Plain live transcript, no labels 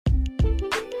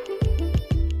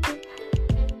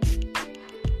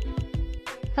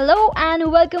Hello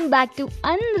and welcome back to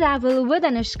Unravel with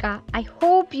Anushka. I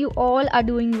hope you all are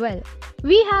doing well.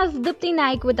 We have Dipti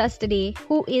Naik with us today,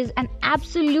 who is an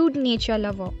absolute nature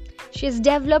lover. She has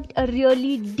developed a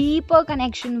really deeper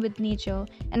connection with nature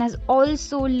and has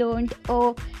also learned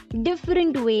a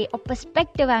different way or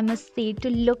perspective, I must say,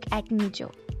 to look at nature.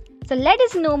 So let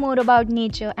us know more about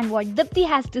nature and what Dipti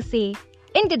has to say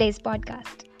in today's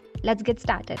podcast. Let's get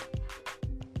started.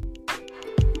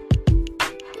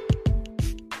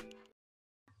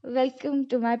 Welcome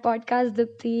to my podcast,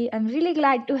 Dipti. I'm really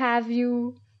glad to have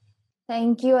you.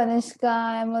 Thank you, Anushka.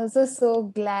 I'm also so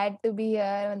glad to be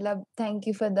here. Thank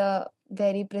you for the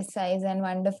very precise and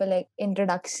wonderful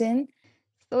introduction.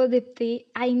 So, Dipti,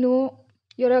 I know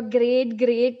you're a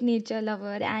great nature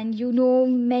lover, and you know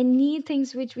many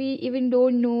things which we even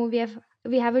don't know.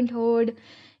 We haven't heard.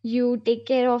 You take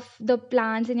care of the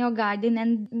plants in your garden,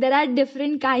 and there are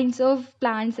different kinds of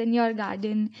plants in your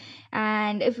garden.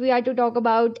 And if we are to talk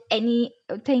about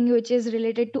anything which is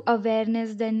related to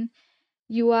awareness, then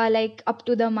you are like up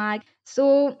to the mark.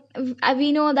 So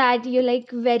we know that you're like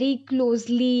very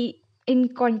closely in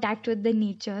contact with the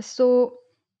nature. So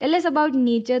tell us about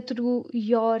nature through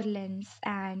your lens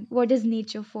and what is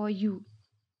nature for you.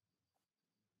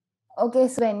 Okay,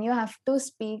 so when you have to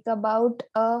speak about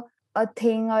a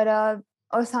thing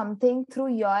or something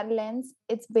through your lens,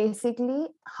 it's basically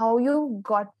how you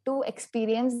got to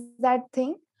experience that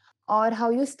thing or how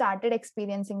you started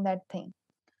experiencing that thing.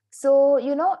 So,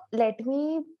 let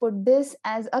me put this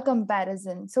as a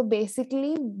comparison. So,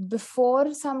 basically,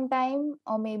 before some time,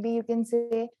 or maybe you can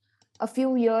say a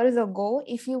few years ago,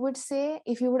 if you would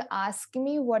ask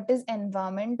me what is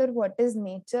environment or what is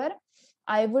nature,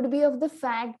 I would be of the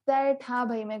fact that हाँ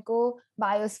भाई मेरे को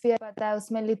biosphere पता है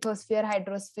उसमें lithosphere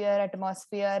hydrosphere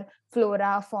atmosphere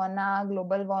flora fauna,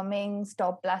 global warming,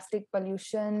 stop plastic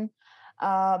pollution,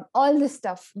 all this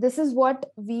stuff. This is what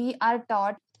we are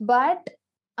taught. But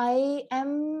I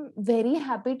am very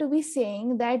happy to be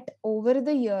saying that over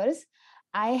the years,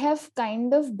 I have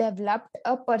kind of developed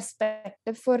a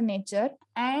perspective for nature.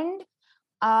 And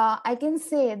I can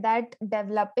say that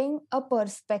developing a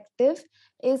perspective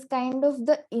is kind of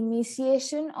the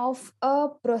initiation of a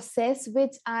process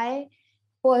which I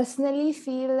personally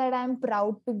feel that I'm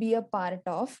proud to be a part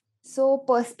of. So,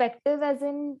 perspective, as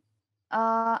in,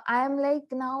 I'm like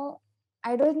now,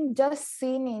 I don't just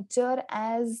see nature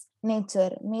as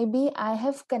nature. Maybe I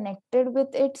have connected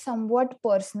with it somewhat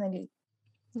personally.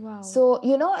 Wow. So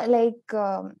you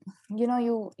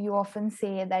often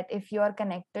say that if you are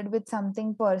connected with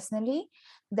something personally,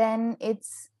 then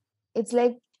it's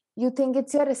like you think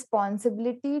it's your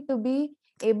responsibility to be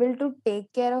able to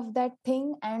take care of that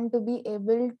thing and to be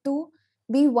able to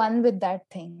be one with that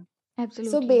thing. So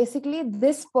Absolutely. basically,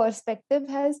 this perspective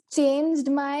has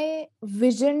changed my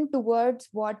vision towards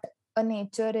what a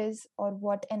nature is or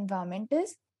what environment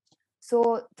is.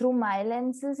 So, through my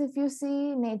lenses, if you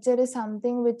see, nature is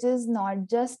something which is not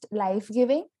just life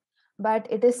giving, but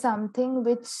it is something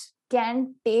which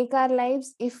can take our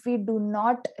lives if we do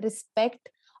not respect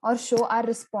or show our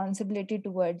responsibility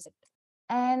towards it.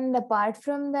 And apart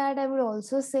from that, I would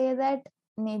also say that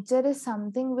nature is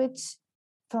something which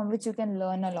from which you can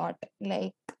learn a lot.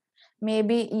 Like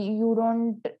maybe you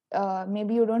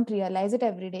don't realize it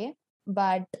every day,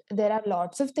 but there are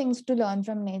lots of things to learn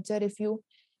from nature if you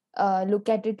look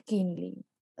at it keenly.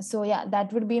 So yeah,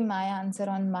 that would be my answer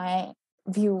on my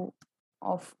view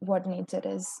of what nature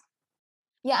is.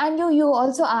 Yeah, and you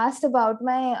also asked about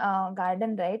my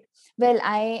garden, right? Well,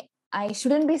 I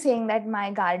shouldn't be saying that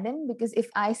my garden, because if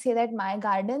I say that my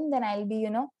garden, then I'll be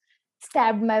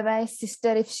stabbed by my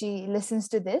sister if she listens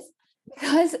to this,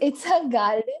 because it's a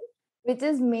garden which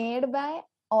is made by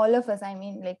all of us. I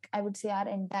mean, like I would say our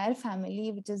entire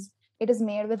family, which is it is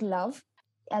made with love.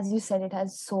 As you said, it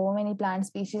has so many plant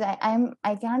species.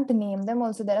 I can't name them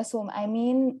also. There are I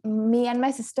mean, me and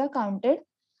my sister counted,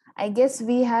 I guess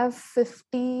we have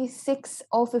 56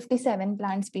 or 57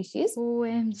 plant species.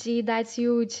 OMG, that's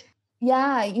huge.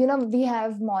 Yeah, we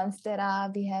have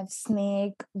monstera, we have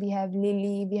snake, we have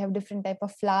lily, we have different type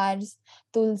of flowers,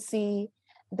 tulsi,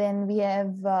 then we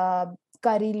have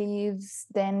curry leaves,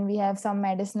 then we have some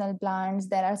medicinal plants,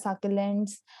 there are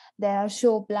succulents, there are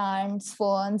show plants,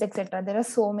 ferns, etc. There are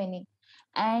so many.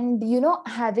 And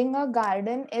having a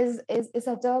garden is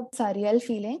such a surreal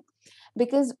feeling,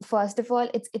 because first of all,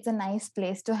 it's a nice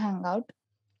place to hang out,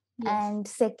 Yes. and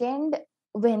second,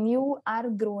 when you are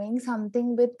growing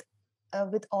something with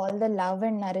all the love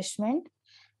and nourishment,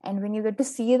 and when you get to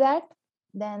see that,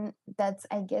 then that's,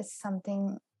 I guess,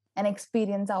 something, an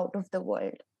experience out of the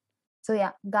world. So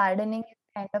yeah, gardening is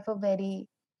kind of a very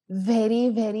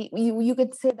very, you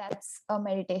could say that's a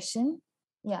meditation.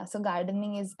 Yeah, so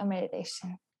gardening is a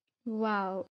meditation.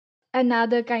 Wow.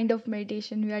 Another kind of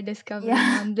meditation we are discovering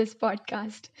Yeah. on this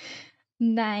podcast.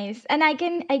 Nice. And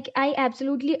I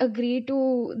absolutely agree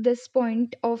to this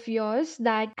point of yours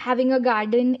that having a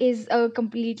garden is a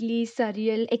completely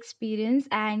surreal experience.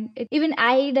 And even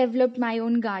I developed my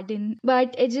own garden,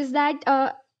 but it's just that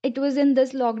it was in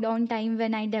this lockdown time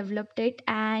when I developed it.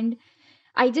 And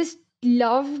I just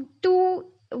love to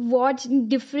watch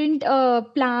different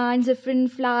plants,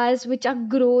 different flowers which are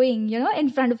growing, in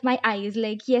front of my eyes.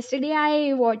 Like yesterday,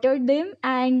 I watered them,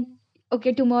 and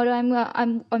okay, tomorrow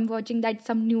I'm watching that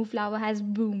some new flower has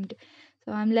bloomed.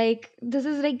 So I'm like, this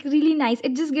is like really nice.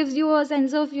 It just gives you a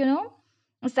sense of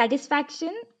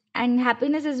satisfaction and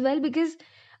happiness as well, because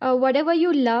whatever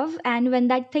you love, and when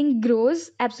that thing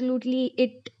grows, absolutely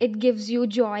it gives you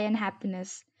joy and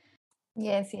happiness.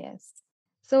 Yes, yes.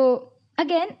 So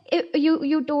again,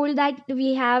 you told that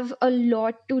we have a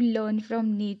lot to learn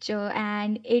from nature,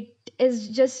 and it is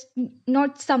just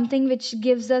not something which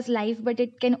gives us life, but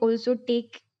it can also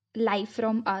take life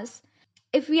from us.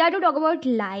 If we are to talk about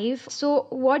life, so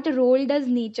what role does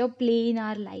nature play in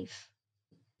our life?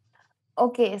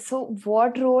 Okay, so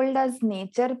what role does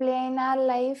nature play in our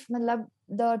life? Matlab,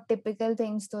 the typical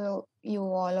things to you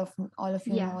all of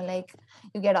you Yeah. know, like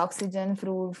you get oxygen,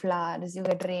 fruit, flowers, you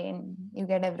get rain, you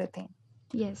get everything.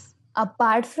 Yes.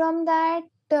 Apart from that,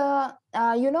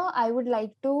 I would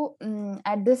like to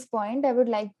at this point I would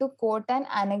like to quote an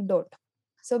anecdote.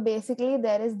 So basically,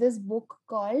 there is this book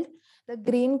called The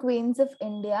Green Queens of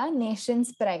India,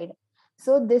 Nation's Pride.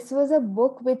 So this was a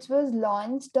book which was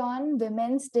launched on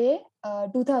Women's Day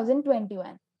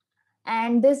 2021,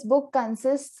 and this book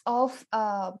consists of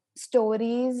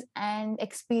stories and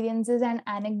experiences and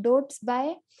anecdotes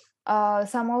by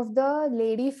some of the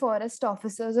lady forest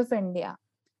officers of India.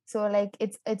 So like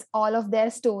it's all of their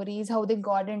stories, how they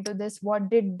got into this, what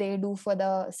did they do for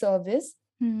the service.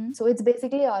 Hmm. So it's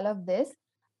basically all of this.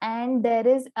 And there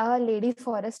is a lady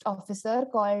forest officer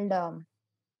called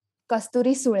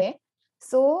Kasturi Sule.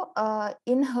 So,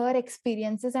 in her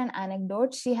experiences and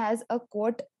anecdotes, she has a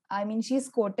quote. I mean, she's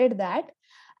quoted that,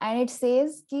 and it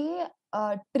says, "Ki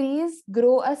trees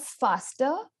grow us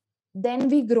faster than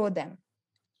we grow them."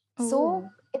 So, Oh.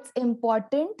 it's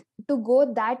important to go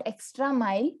that extra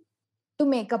mile to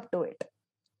make up to it.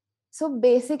 So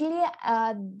basically,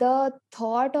 the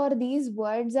thought or these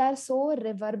words are so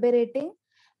reverberating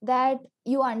that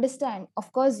you understand.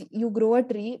 Of course, you grow a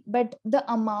tree, but the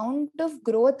amount of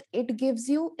growth it gives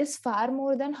you is far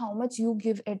more than how much you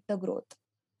give it the growth.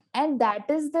 And that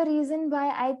is the reason why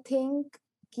I think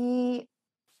ki,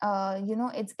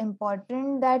 it's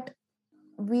important that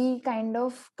we kind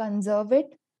of conserve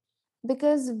it,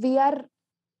 because we are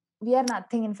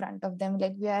nothing in front of them.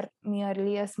 Like we are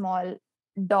merely a small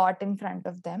dot in front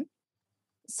of them.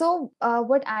 So,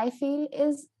 what I feel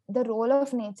is the role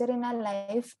of nature in our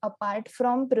life, apart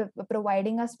from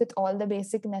providing us with all the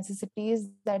basic necessities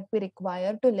that we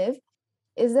require to live,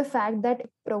 is the fact that it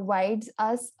provides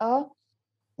us a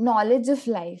knowledge of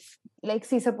life. Like,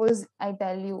 see, suppose I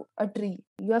tell you a tree,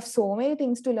 you have so many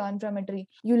things to learn from a tree.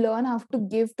 You learn how to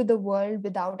give to the world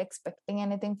without expecting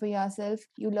anything for yourself.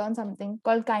 You learn something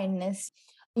called kindness.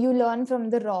 You learn from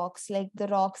the rocks, like the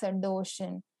rocks at the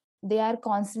ocean. They are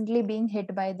constantly being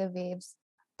hit by the waves,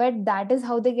 but that is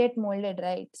how they get molded,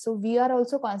 right? So we are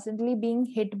also constantly being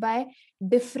hit by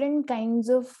different kinds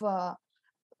of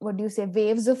what do you say,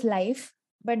 waves of life.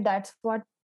 But that's what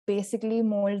basically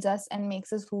molds us and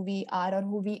makes us who we are, or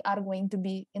who we are going to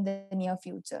be in the near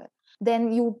future.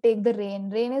 Then you take the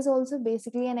rain is also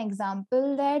basically an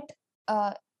example that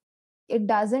uh, it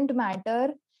doesn't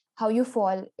matter how you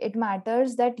fall, it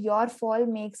matters that your fall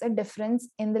makes a difference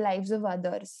in the lives of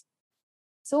others.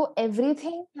 So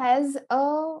everything has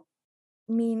a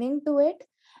meaning to it.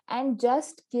 And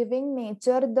just giving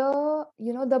nature the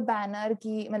the banner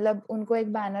की मतलब उनको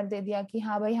एक banner दे दिया कि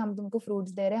हाँ भाई हम तुमको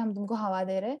फ्रूट्स दे रहे हैं, हम तुमको हवा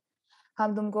दे रहे हैं,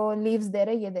 हम तुमको लीव्स दे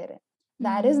रहे हैं, ये दे रहे हैं.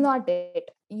 That is Hmm. not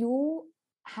it. You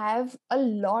have a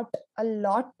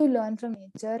lot to learn from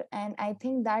nature, and I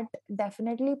think that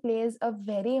definitely plays a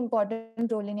very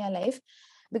important role in your life.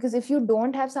 Because if you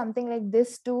don't have something like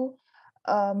this to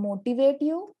motivate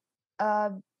you,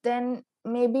 then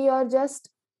maybe you're just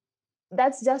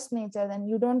that's just nature, then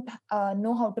you don't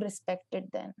know how to respect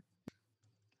it then.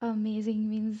 Amazing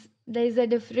means there is a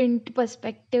different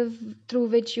perspective through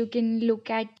which you can look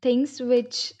at things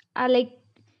which are like,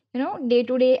 day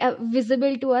to day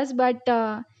visible to us, but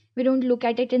we don't look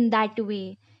at it in that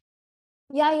way.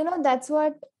 Yeah, that's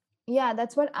what Yeah,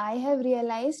 that's what I have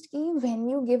realized, ki when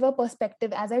you give a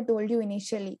perspective, as I told you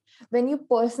initially, when you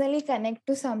personally connect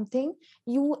to something,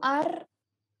 you are,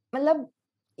 matlab,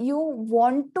 you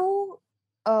want to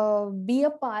be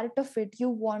a part of it, you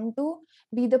want to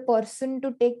be the person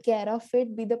to take care of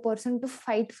it, be the person to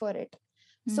fight for it.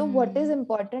 So what is Hmm.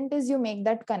 important is you make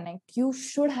that connect, you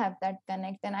should have that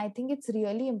connect, and I think it's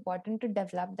really important to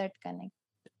develop that connect.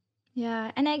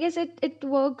 Yeah, and I guess it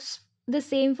works the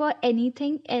same for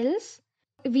anything else.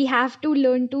 We have to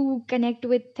learn to connect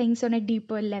with things on a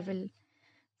deeper level.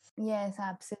 Yes,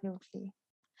 absolutely.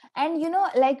 And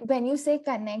like when you say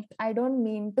connect, I don't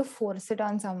mean to force it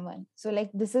on someone. So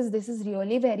like this is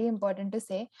really very important to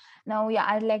say. Now, yeah,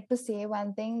 I'd like to say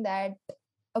one thing that,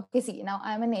 okay, see, now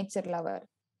I'm a nature lover.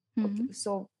 Okay, Hmm.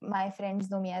 so my friends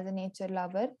know me as a nature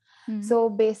lover. Hmm. So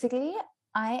basically,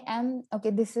 I am, okay,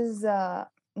 this is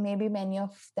maybe many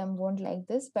of them won't like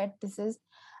this, but this is,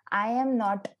 I am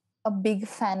not a big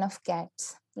fan of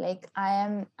cats. Like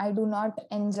I do not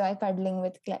enjoy cuddling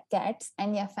with cats,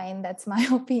 and yeah, fine, that's my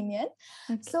opinion.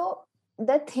 Okay. So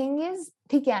the thing is,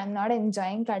 okay, I'm not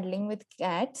enjoying cuddling with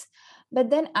cats, but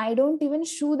then I don't even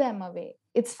shoo them away.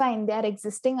 It's fine, they are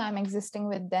existing, I'm existing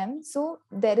with them, so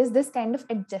there is this kind of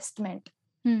adjustment.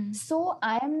 Hmm. So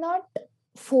I am not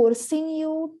forcing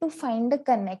you to find a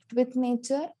connect with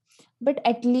nature, but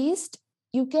at least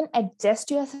you can adjust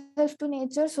yourself to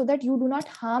nature so that you do not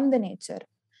harm the nature.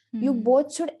 You Hmm.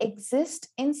 both should exist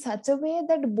in such a way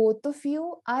that both of you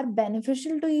are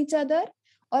beneficial to each other,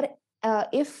 or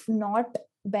if not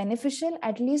beneficial,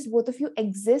 at least both of you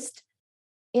exist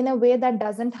in a way that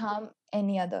doesn't harm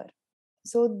any other.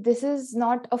 So this is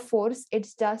not a force,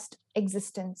 it's just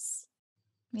existence.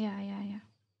 Yeah, yeah, yeah.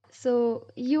 So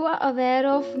you are aware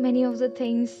of many of the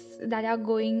things that are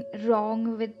going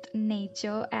wrong with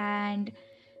nature and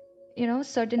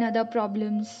certain other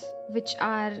problems which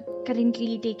are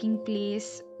currently taking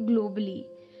place globally.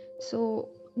 So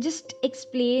just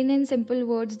explain in simple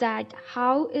words that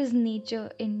how is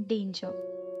nature in danger?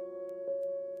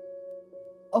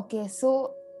 Okay,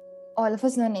 so all of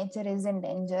us know nature is in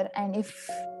danger, and if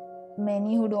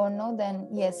many who don't know, then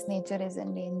yes, nature is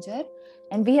in danger,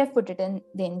 and we have put it in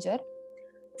danger.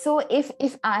 So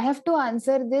if I have to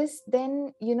answer this,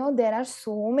 then there are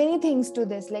so many things to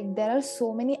this, like there are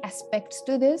so many aspects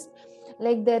to this.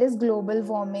 Like there is global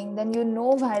warming, then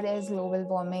why there is global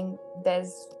warming.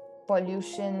 There's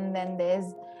pollution, then there's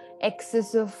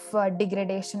excess of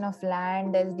degradation of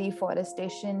land, there's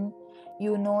deforestation,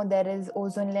 there is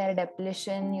ozone layer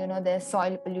depletion, there's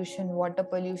soil pollution, water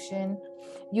pollution,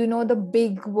 the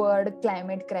big word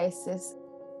climate crisis.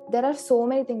 There are so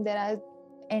many things. There are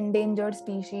endangered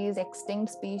species,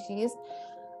 extinct species.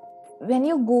 When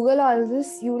you Google all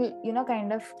this, you'll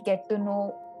kind of get to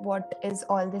know what is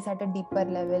all this at a deeper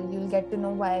level. You'll get to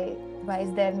know why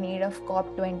is there need of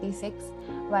COP26,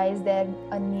 why is there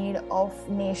a need of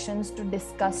nations to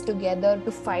discuss together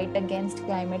to fight against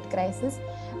climate crisis,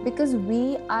 because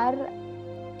we are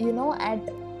at,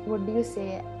 what do you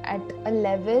say, at a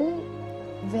level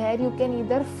where you can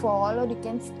either fall or you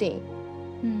can stay.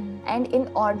 Hmm. And in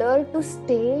order to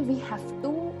stay, we have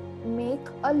to make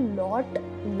a lot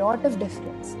of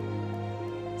difference.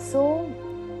 So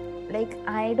like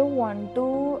I don't want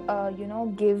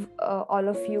to give all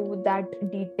of you that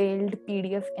detailed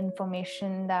PDF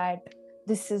information that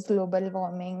this is global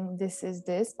warming, this is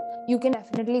this. You can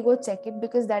definitely go check it,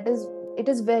 because it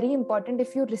is very important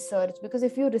if you research, because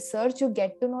if you research, you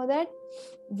get to know that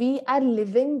we are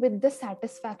living with the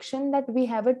satisfaction that we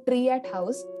have a tree at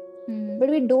house, Hmm. but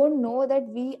we don't know that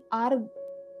we are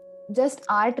just,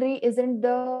 our tree isn't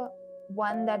the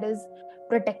one that is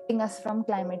protecting us from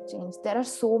climate change. There are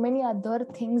so many other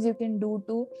things you can do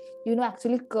to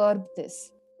actually curb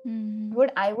this. Hmm.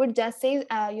 What I would just say is,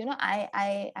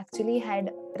 I actually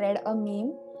had read a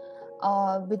meme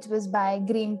which was by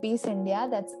Greenpeace India.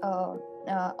 That's a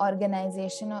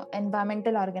organization,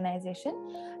 environmental organization.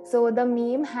 So the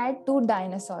meme had two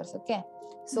dinosaurs. Okay,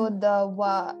 so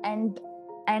Hmm. and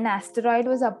an asteroid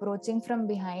was approaching from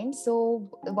behind. So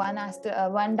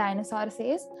one dinosaur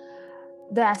says,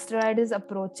 the asteroid is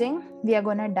approaching, we are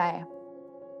gonna die.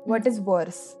 Hmm. What is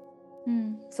worse?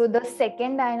 Hmm. So the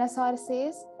second dinosaur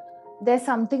says, there's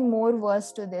something more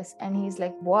worse to this, and he's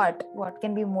like, what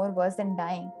can be more worse than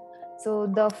dying? So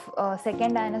the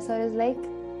second dinosaur is like,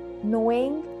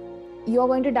 knowing you're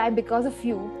going to die because of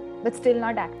you, but still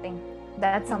not acting.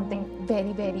 That's something Oh.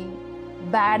 very very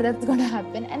bad that's going to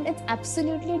happen, and it's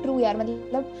absolutely true, yaar.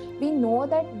 Matlab, we know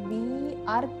that we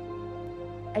are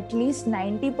at least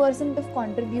 90% of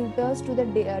contributors to the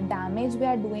damage we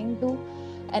are doing to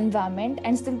environment,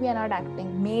 and still we are not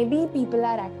acting. Maybe people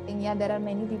are acting. Yeah, there are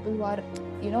many people who are,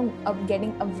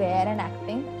 getting aware and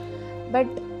acting. But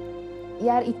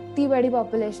यार इतनी बड़ी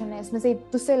population है, इसमें से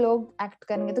इतने से लोग act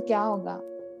करेंगे तो क्या होगा?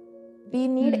 We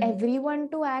need Hmm. everyone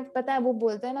to act. पता है वो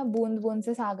बोलते हैं ना, बूंद बूंद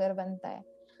से सागर बनता है.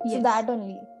 So Yes. that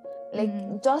only, like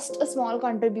Hmm. just a small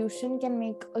contribution can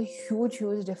make a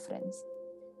huge difference.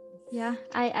 Yeah,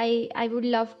 I would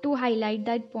love to highlight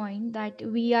that point, that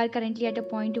we are currently at a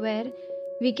point where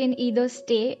we can either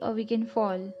stay or we can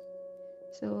fall.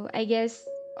 So I guess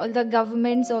all the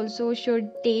governments also should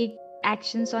take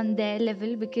actions on their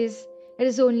level, because it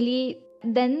is only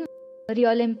then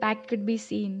real impact could be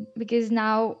seen. Because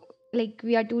now, like,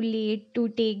 we are too late to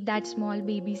take that small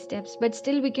baby steps, but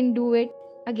still we can do it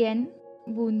again.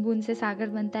 Boon boon se sagar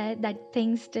banta hai. That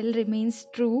thing still remains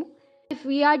true. If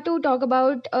we are to talk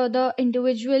about the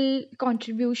individual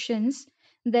contributions,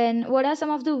 then what are some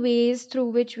of the ways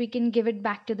through which we can give it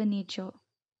back to the nature?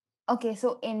 Okay,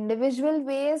 so individual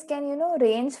ways can,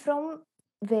 range from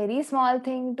very small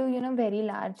thing to, very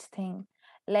large thing.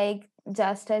 Like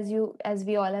just as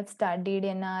we all have studied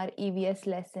in our EVS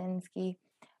lessons, ki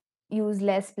use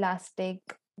less plastic,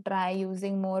 try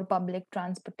using more public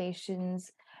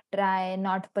transportations, try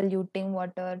not polluting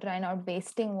water, try not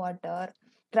wasting water,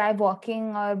 try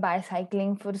walking or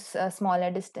bicycling for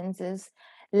smaller distances,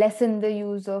 lessen the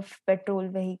use of petrol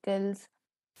vehicles,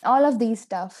 all of these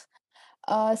stuff.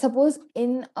 Suppose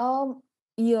in a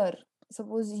year,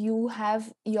 suppose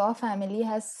your family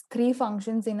has 3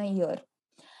 functions in a year,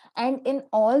 and in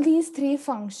all these 3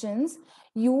 functions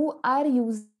you are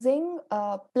using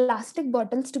plastic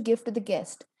bottles to give to the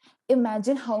guest.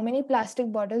 Imagine how many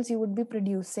plastic bottles you would be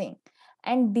producing.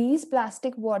 And these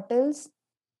plastic bottles,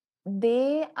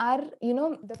 they are,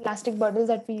 the plastic bottles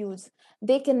that we use,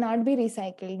 they cannot be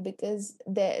recycled, because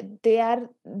the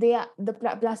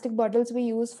plastic bottles we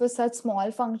use for such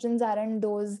small functions aren't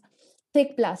those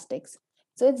thick plastics,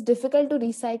 so it's difficult to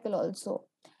recycle also.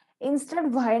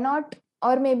 Instead, why not?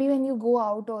 Or maybe when you go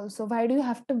out also, why do you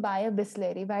have to buy a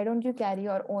Bisleri? Why don't you carry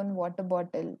your own water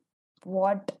bottle?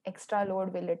 What extra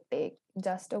load will it take?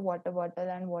 Just a water bottle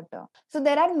and water. So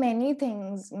there are many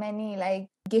things, many, like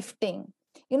gifting.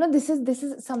 This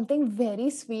is something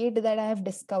very sweet that I have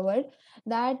discovered,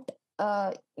 that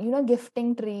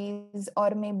gifting trees,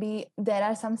 or maybe there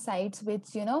are some sites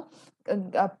which,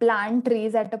 plant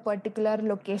trees at a particular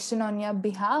location on your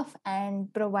behalf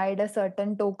and provide a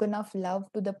certain token of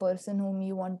love to the person whom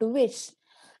you want to wish.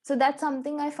 So that's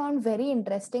something I found very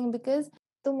interesting, because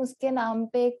तुम उसके नाम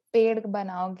पे एक पेड़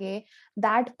बनाओगे,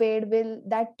 that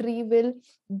tree will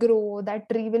grow, that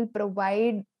tree will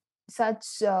provide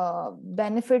such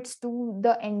benefits to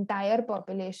the entire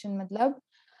population. Matlab,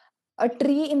 a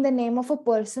tree in the name of a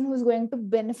person who's going to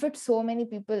benefit so many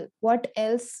people, what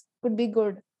else could be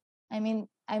good? I mean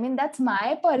that's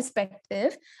my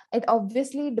perspective. It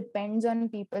obviously depends on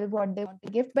people what they want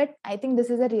to give, but I think this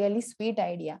is a really sweet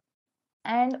idea.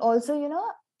 And also,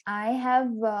 I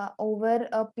have over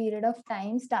a period of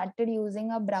time started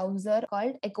using a browser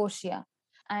called Ecosia.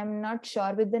 I'm not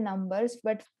sure with the numbers,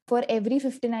 but for every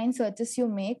 59 searches you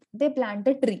make, they plant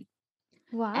a tree.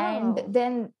 And Wow.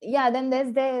 then, yeah, then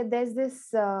there's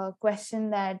this question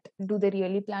that, do they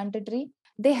really plant a tree?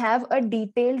 They have a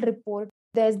detailed report.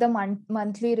 There's the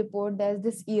monthly report, there's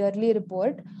this yearly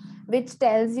report, which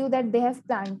tells you that they have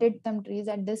planted some trees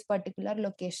at this particular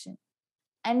location.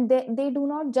 And they do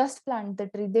not just plant the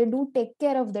tree, they do take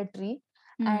care of the tree,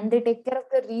 and they Hmm. take care of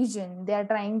the region. They are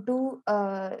trying to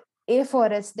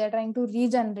afforest, they're trying to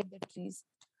regenerate the trees.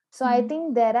 So I Hmm.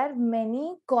 think there are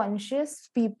many conscious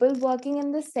people working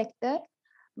in this sector,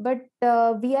 but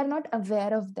we are not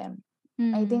aware of them.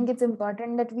 I think Hmm. it's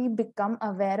important that we become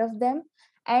aware of them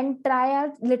and try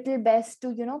our little best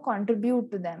to,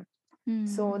 contribute to them. Hmm.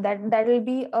 So that will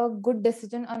be a good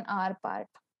decision on our part.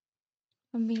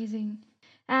 Amazing.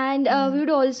 And we Hmm. would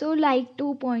also like to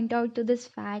point out to this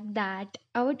fact that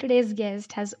our today's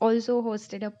guest has also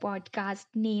hosted a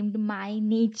podcast named My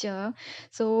Nature.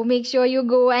 So make sure you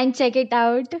go and check it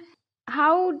out.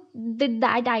 How did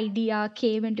that idea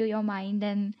came into your mind,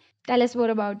 and tell us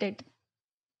more about it?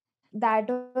 That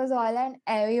was all an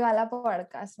AV वाला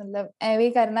podcast, मतलब एवी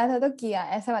करना था तो किया,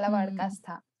 ऐसा वाला Hmm. Podcast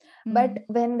था. But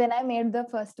Hmm. when I made the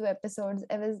first 2 episodes,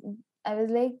 I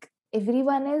was like,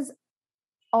 everyone is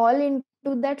all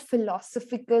into that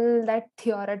philosophical, that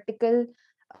theoretical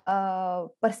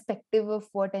perspective of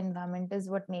what environment is,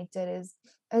 what nature is.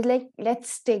 I was like,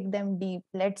 let's take them deep,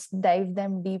 let's dive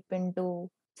them deep into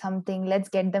something, let's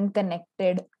get them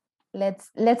connected,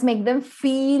 let's make them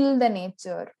feel the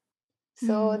nature.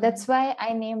 So Hmm. that's why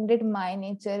I named it My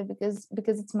Nature, because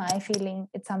it's my feeling,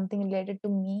 it's something related to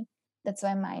me. That's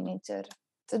why My Nature.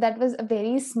 So that was a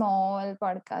very small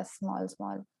podcast,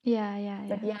 small. Yeah, yeah,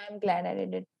 But yeah. yeah, I'm glad I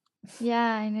did it.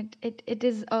 Yeah, and it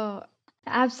is a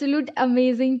absolute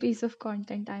amazing piece of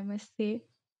content, I must say.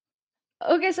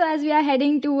 Okay, so as we are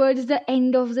heading towards the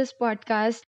end of this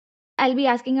podcast, I'll be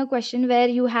asking a question where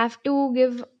you have to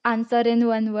give answer in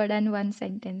one word and one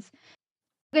sentence.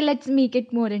 Okay, let's make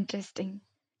it more interesting.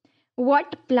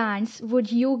 What plants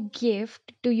would you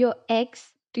gift to your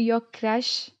ex, to your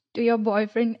crush, to your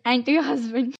boyfriend, and to your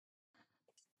husband?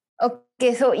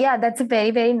 Okay, so yeah, that's a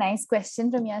very nice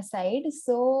question from your side.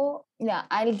 So yeah,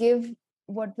 I'll give,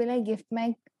 what will I gift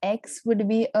my ex would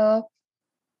be a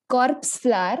corpse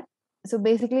flower. So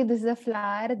basically, this is a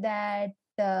flower that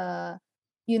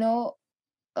you know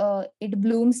it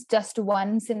blooms just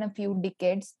once in a few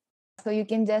decades. So you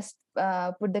can just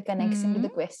put the connection to Hmm. the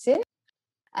question.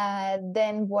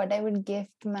 Then what I would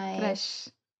gift my Crush.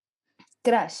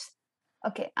 crush.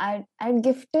 Okay, I'd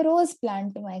gift a rose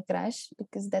plant to my crush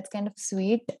because that's kind of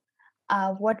sweet.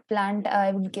 What plant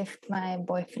I would gift my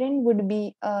boyfriend would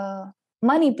be a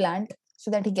money plant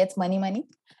so that he gets money.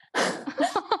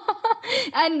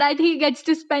 And that he gets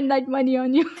to spend that money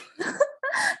on you.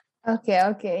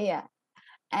 Okay, yeah.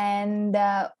 And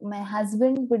my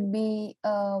husband would be,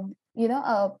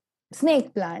 a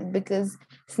snake plant, because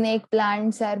snake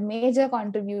plants are major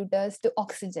contributors to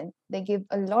oxygen. They give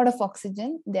a lot of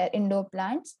oxygen. They are indoor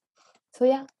plants. So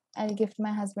yeah, I'll gift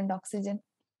my husband oxygen.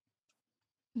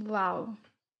 Wow.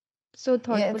 So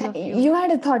Yeah, thoughtful of you. you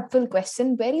had a thoughtful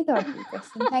question, very thoughtful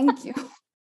question. Thank you.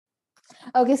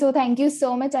 Okay, so thank you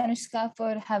so much, Anushka,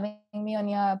 for having me on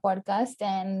your podcast.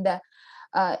 And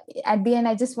uh, at the end,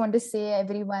 I just want to say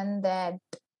everyone that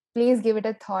please give it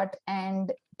a thought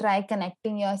and try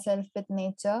connecting yourself with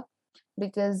nature,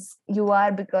 because you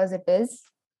are, because it is.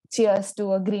 Cheers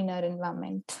to a greener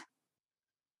environment.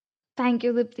 Thank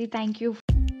you, Dipti. Thank you.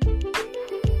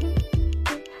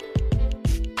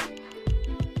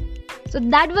 So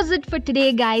that was it for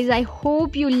today, guys. I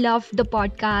hope you loved the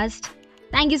podcast.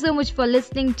 Thank you so much for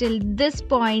listening till this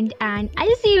point, and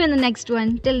I'll see you in the next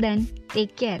one. Till then,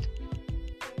 take care.